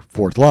or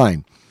 4th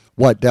line.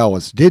 What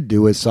Dallas did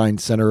do is sign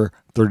center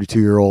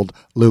 32-year-old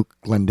Luke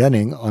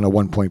Glendening on a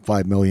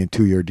 $1.5 million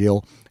 2-year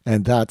deal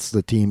and that's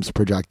the team's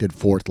projected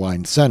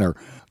fourth-line center.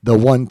 The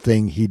one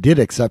thing he did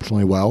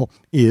exceptionally well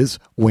is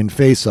win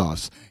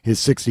faceoffs. His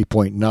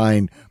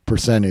 60.9%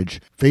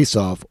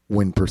 faceoff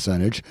win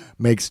percentage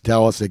makes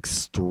Dallas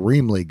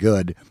extremely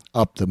good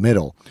up the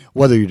middle.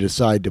 Whether you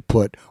decide to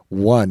put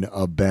one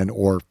of Ben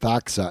or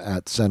Faksa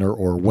at center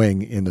or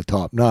wing in the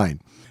top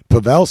 9.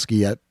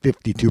 Pavelski at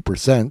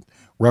 52%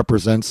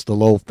 represents the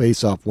low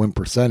faceoff win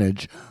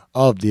percentage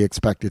of the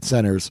expected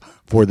centers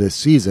for this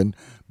season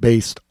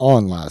based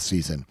on last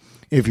season.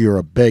 If you're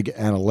a big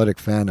analytic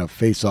fan of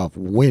face-off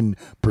win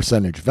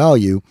percentage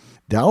value,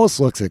 Dallas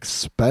looks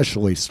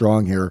especially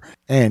strong here,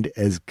 and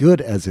as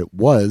good as it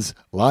was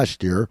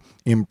last year,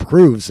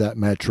 improves that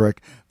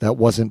metric that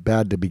wasn't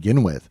bad to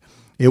begin with.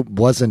 It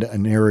wasn't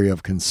an area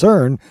of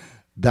concern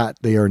that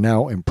they are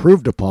now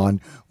improved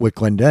upon with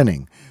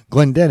Glendening.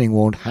 Glendening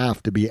won't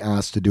have to be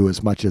asked to do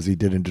as much as he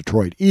did in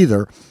Detroit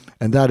either,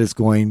 and that is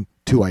going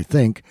to, I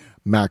think,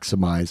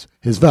 maximize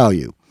his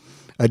value.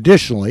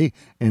 Additionally,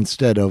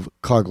 instead of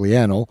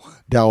Cogliano,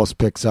 Dallas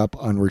picks up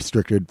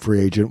unrestricted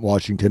free agent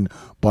Washington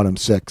bottom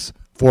 6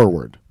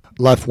 forward.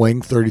 Left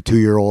wing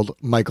 32-year-old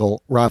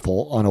Michael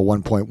Raffl on a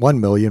 $1.1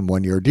 million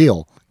one-year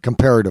deal.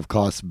 Comparative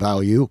cost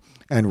value,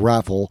 and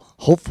Raffl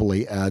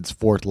hopefully adds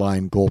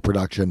fourth-line goal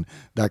production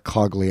that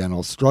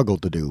Cogliano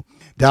struggled to do.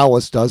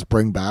 Dallas does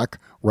bring back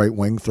right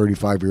wing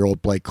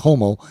 35-year-old Blake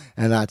Como,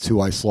 and that's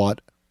who I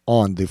slot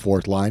on the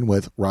fourth line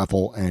with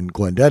Raffl and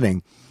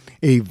Glendening.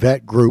 A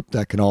vet group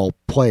that can all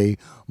play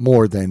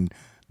more than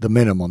the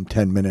minimum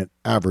 10-minute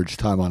average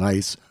time on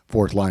ice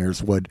fourth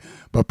liners would,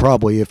 but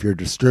probably if you're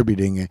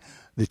distributing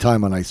the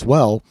time on ice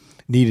well,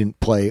 needn't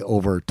play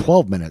over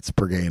 12 minutes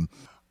per game.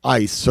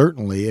 I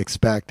certainly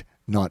expect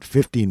not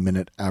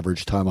 15-minute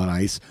average time on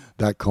ice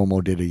that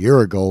Como did a year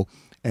ago,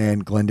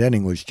 and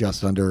Glendening was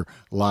just under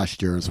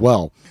last year as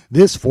well.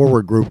 This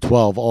forward group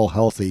 12, all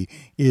healthy,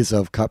 is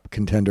of cup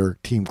contender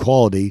team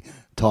quality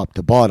top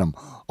to bottom.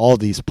 All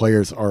these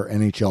players are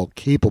NHL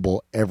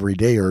capable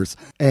everydayers,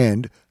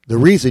 and the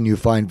reason you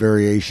find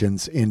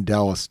variations in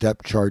Dallas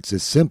depth charts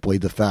is simply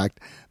the fact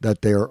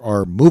that there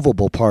are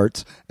movable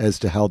parts as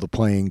to how the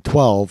playing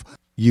 12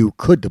 you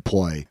could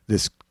deploy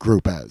this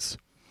group as.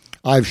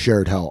 I've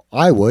shared how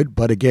I would,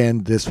 but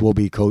again, this will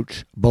be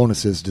Coach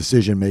Bonus's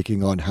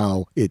decision-making on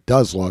how it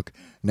does look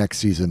next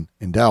season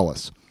in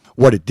Dallas.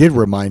 What it did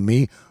remind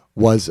me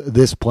was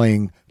this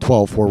playing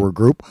 12 forward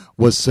group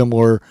was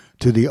similar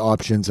to the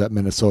options that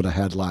Minnesota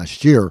had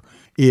last year.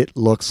 It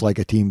looks like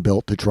a team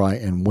built to try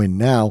and win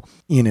now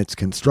in its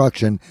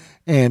construction,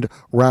 and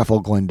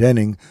Raffl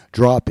Glendening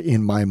drop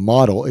in my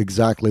model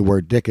exactly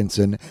where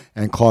Dickinson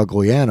and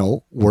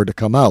Cogliano were to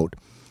come out.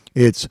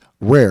 It's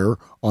rare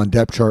on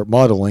depth chart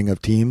modeling of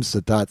teams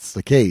that that's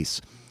the case.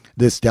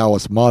 This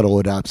Dallas model,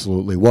 it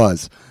absolutely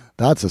was.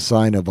 That's a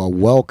sign of a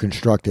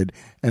well-constructed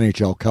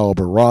NHL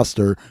caliber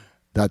roster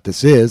that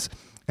this is,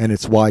 and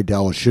it's why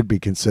Dallas should be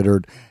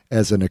considered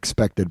as an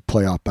expected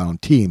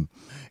playoff-bound team.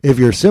 If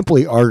you're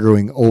simply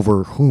arguing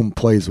over whom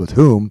plays with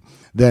whom,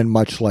 then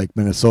much like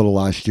Minnesota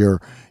last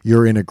year,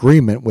 you're in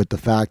agreement with the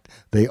fact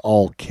they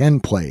all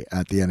can play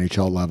at the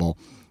NHL level.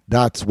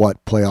 That's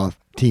what playoff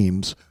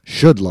teams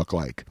should look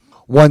like.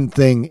 One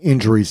thing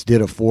injuries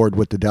did afford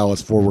with the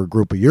Dallas forward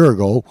group a year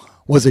ago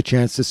was a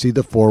chance to see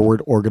the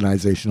forward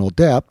organizational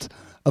depth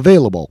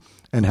available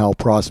and how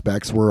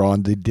prospects were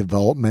on the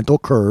developmental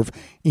curve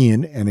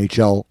in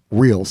NHL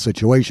real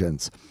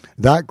situations.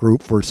 That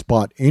group for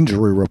spot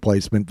injury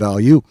replacement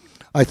value,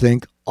 I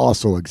think,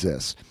 also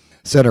exists.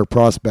 Center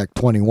prospect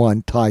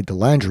 21, Ty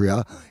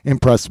Dellandrea,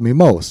 impressed me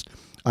most.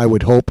 I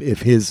would hope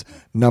if his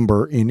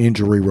number in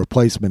injury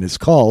replacement is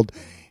called,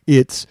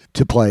 it's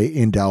to play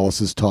in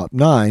Dallas's top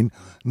 9,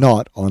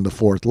 not on the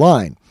fourth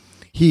line.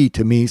 He,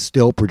 to me,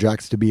 still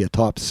projects to be a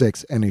top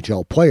 6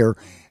 NHL player,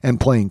 and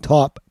playing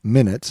top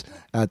minutes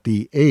at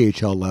the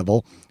AHL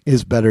level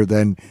is better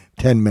than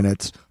 10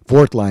 minutes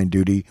fourth line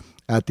duty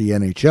at the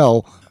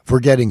NHL for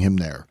getting him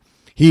there.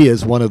 He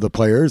is one of the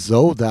players,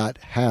 though, that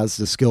has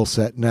the skill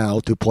set now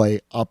to play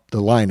up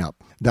the lineup.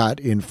 That,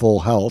 in full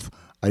health,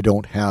 I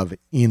don't have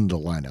in the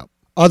lineup.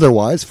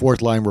 Otherwise,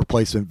 fourth-line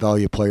replacement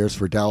value players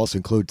for Dallas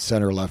include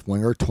center left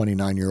winger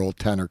 29-year-old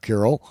Tanner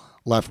Kiro,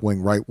 left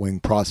wing right wing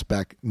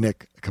prospect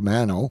Nick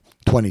Camano,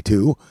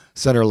 22,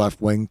 center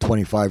left wing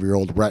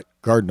 25-year-old Rhett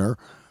Gardner,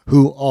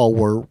 who all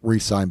were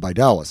re-signed by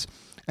Dallas.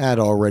 Add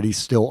already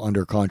still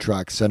under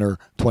contract center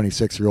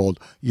 26-year-old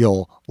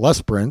Yoel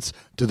Lesperance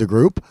to the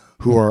group,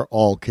 who are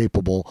all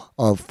capable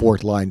of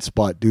fourth-line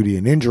spot duty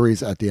and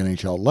injuries at the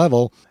NHL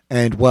level.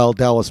 And while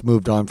Dallas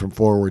moved on from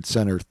forward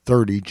center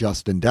 30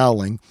 Justin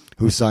Dowling,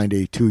 who signed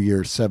a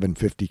 2-year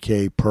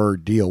 $750K per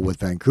deal with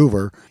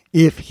Vancouver,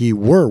 if he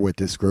were with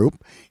this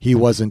group, he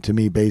wasn't to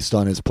me based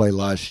on his play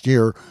last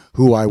year,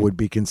 who I would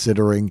be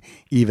considering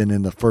even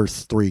in the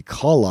first 3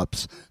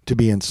 call-ups to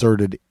be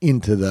inserted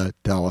into the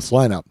Dallas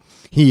lineup.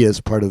 He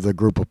is part of the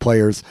group of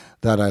players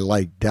that I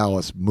like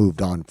Dallas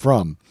moved on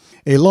from.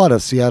 A lot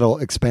of Seattle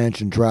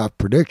expansion draft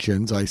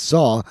predictions I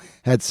saw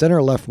had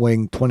center left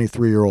wing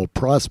 23-year-old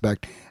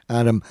prospect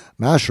Adam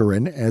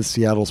Masharin as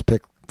Seattle's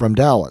pick from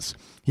Dallas.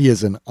 He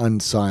is an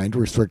unsigned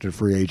restricted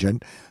free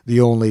agent,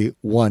 the only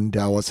one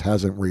Dallas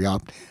hasn't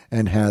re-upped,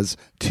 and has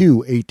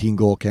 2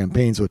 18-goal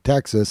campaigns with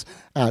Texas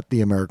at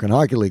the American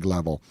Hockey League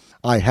level.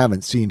 I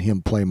haven't seen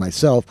him play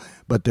myself,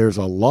 but there's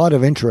a lot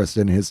of interest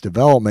in his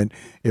development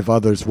if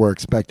others were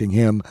expecting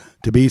him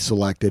to be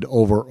selected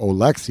over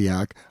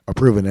Oleksiak, a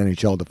proven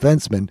NHL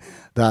defenseman,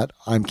 that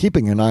I'm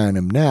keeping an eye on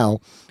him now,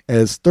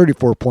 as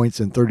 34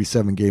 points in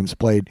 37 games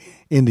played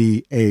in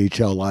the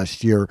AHL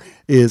last year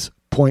is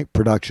point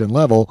production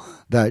level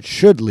that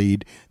should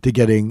lead to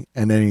getting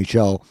an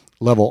NHL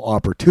level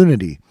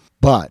opportunity.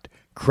 But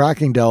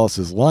cracking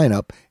Dallas's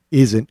lineup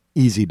isn't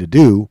easy to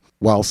do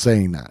while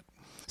saying that.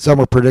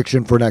 Summer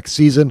prediction for next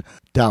season,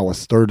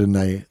 Dallas third in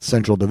the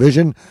Central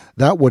Division.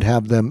 That would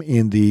have them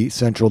in the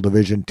Central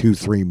Division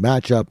 2-3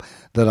 matchup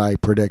that I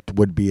predict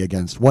would be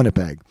against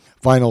Winnipeg.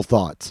 Final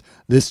thoughts.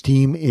 This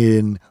team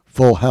in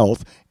full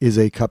health is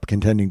a cup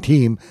contending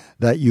team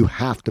that you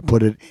have to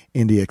put it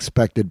in the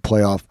expected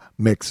playoff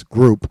mix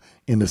group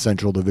in the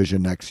Central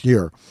Division next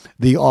year.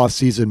 The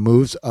offseason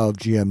moves of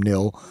GM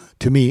Nil,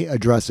 to me,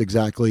 address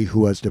exactly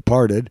who has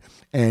departed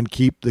and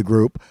keep the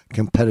group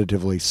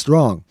competitively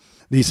strong.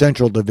 The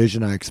Central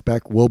Division, I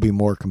expect, will be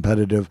more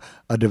competitive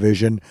a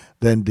division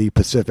than the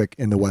Pacific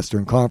in the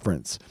Western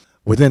Conference.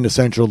 Within the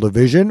Central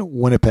Division,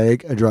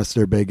 Winnipeg addressed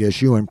their big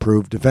issue and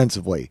improved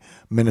defensively.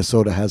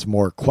 Minnesota has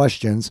more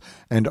questions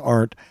and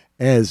aren't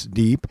as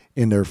deep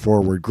in their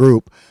forward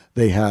group.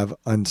 They have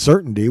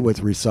uncertainty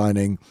with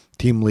re-signing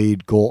team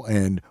lead, goal,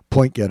 and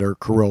point getter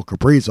Kirill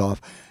Kaprizov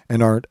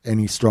and aren't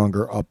any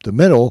stronger up the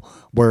middle,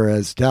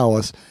 whereas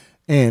Dallas,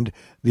 and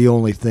the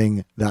only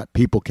thing that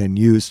people can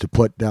use to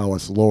put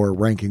Dallas lower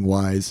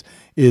ranking-wise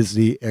is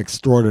the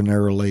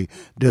extraordinarily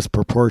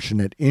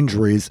disproportionate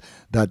injuries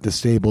that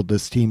disabled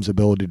this team's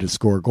ability to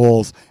score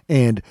goals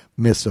and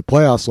miss the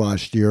playoffs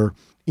last year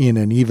in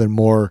an even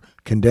more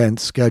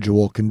condensed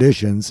schedule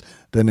conditions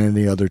than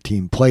any other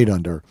team played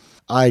under.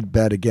 I'd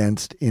bet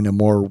against, in a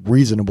more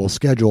reasonable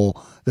schedule,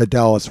 that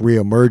Dallas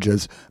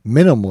reemerges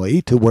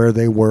minimally to where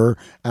they were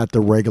at the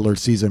regular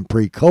season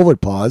pre-COVID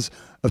pause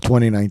of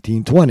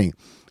 2019-20.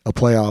 A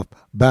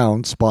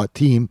playoff-bound spot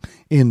team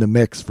in the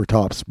mix for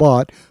top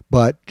spot,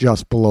 but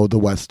just below the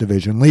West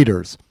Division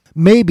leaders.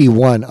 Maybe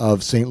one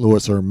of St.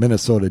 Louis or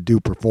Minnesota do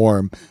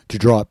perform to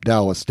drop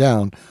Dallas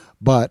down,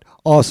 but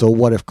also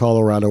what if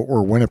Colorado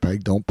or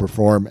Winnipeg don't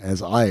perform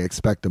as I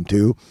expect them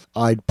to?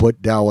 I'd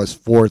put Dallas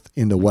fourth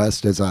in the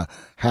West as a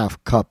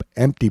half-cup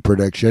empty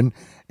prediction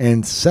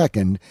and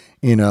second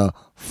in a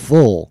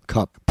full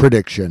cup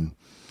prediction.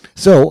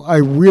 So I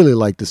really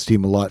like this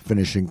team a lot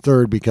finishing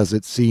third because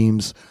it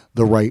seems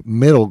the right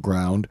middle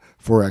ground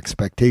for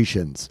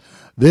expectations.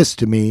 This,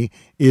 to me,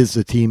 is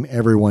the team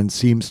everyone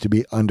seems to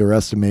be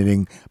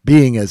underestimating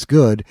being as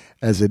good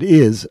as it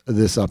is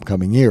this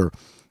upcoming year.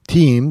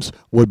 Teams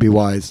would be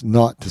wise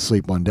not to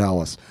sleep on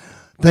Dallas.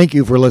 Thank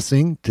you for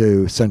listening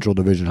to Central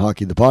Division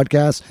Hockey, the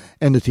podcast,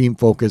 and the Team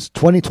Focus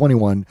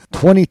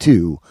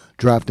 2021-22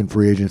 Draft and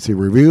Free Agency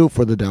Review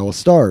for the Dallas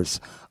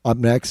Stars. Up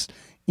next,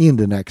 in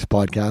the next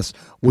podcast,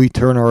 we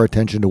turn our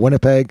attention to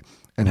Winnipeg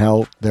and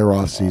how their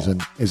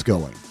offseason is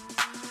going.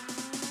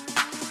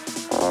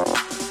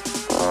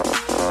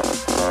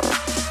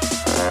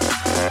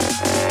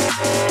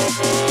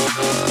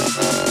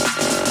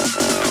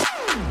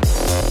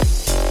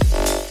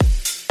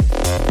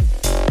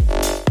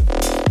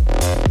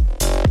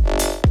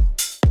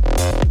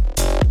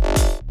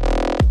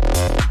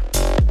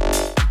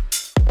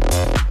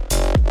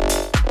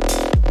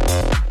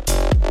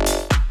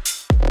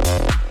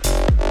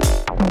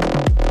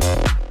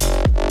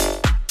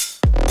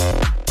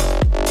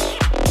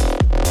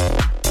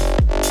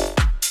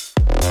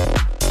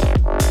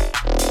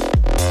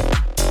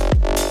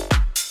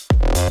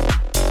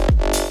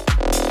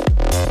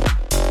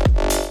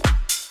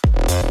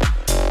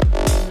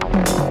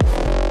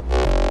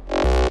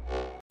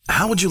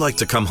 How would you like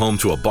to come home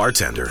to a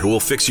bartender who will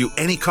fix you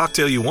any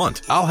cocktail you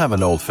want? I'll have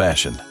an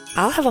old-fashioned.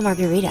 I'll have a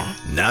margarita.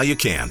 Now you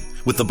can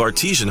with the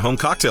Bartesian Home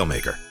Cocktail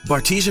Maker.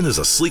 Bartesian is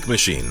a sleek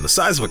machine the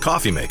size of a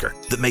coffee maker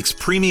that makes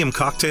premium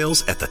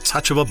cocktails at the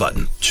touch of a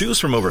button. Choose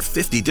from over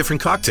 50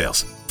 different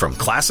cocktails, from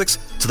classics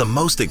to the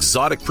most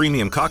exotic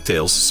premium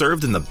cocktails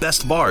served in the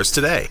best bars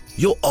today.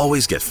 You'll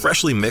always get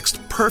freshly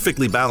mixed,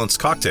 perfectly balanced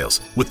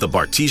cocktails with the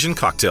Bartesian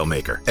Cocktail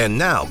Maker. And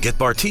now get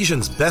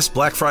Bartesian's best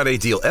Black Friday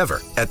deal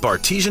ever at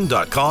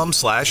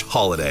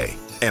bartesian.com/holiday.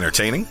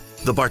 Entertaining?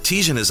 The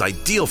Bartesian is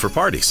ideal for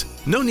parties.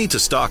 No need to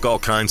stock all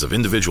kinds of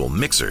individual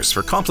mixers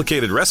for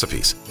complicated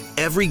recipes.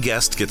 Every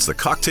guest gets the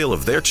cocktail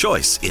of their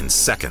choice in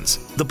seconds.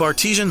 The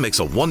Bartesian makes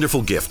a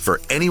wonderful gift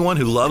for anyone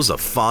who loves a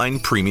fine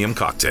premium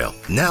cocktail.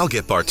 Now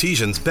get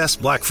Bartesian's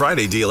best Black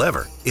Friday deal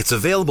ever. It's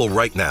available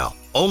right now,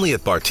 only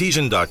at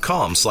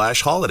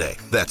bartesian.com/holiday.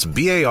 That's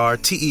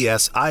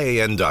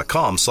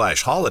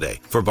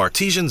BARTESIAN.com/holiday for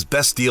Bartesian's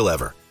best deal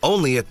ever.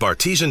 Only at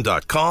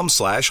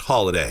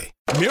bartesian.com/holiday.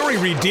 Mary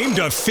redeemed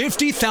a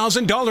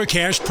 $50,000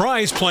 cash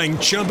prize playing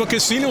Chumba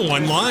Casino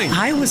online.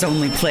 I was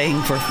only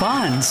playing for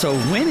fun, so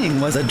winning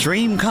was a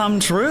dream come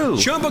true.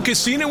 Chumba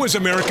Casino is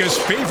America's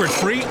favorite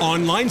free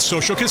online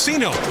social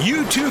casino.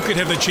 You too could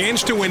have the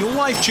chance to win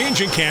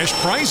life-changing cash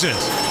prizes.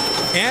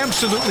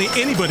 Absolutely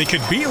anybody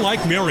could be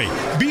like Mary.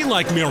 Be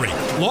like Mary.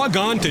 Log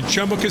on to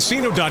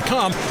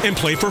ChumbaCasino.com and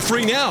play for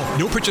free now.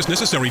 No purchase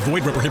necessary.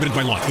 Void where prohibited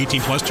by law.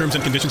 18 plus terms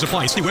and conditions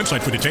apply. See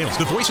website for details.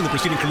 The voice in the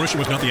preceding commercial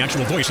was not the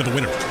actual voice of the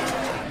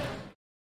winner.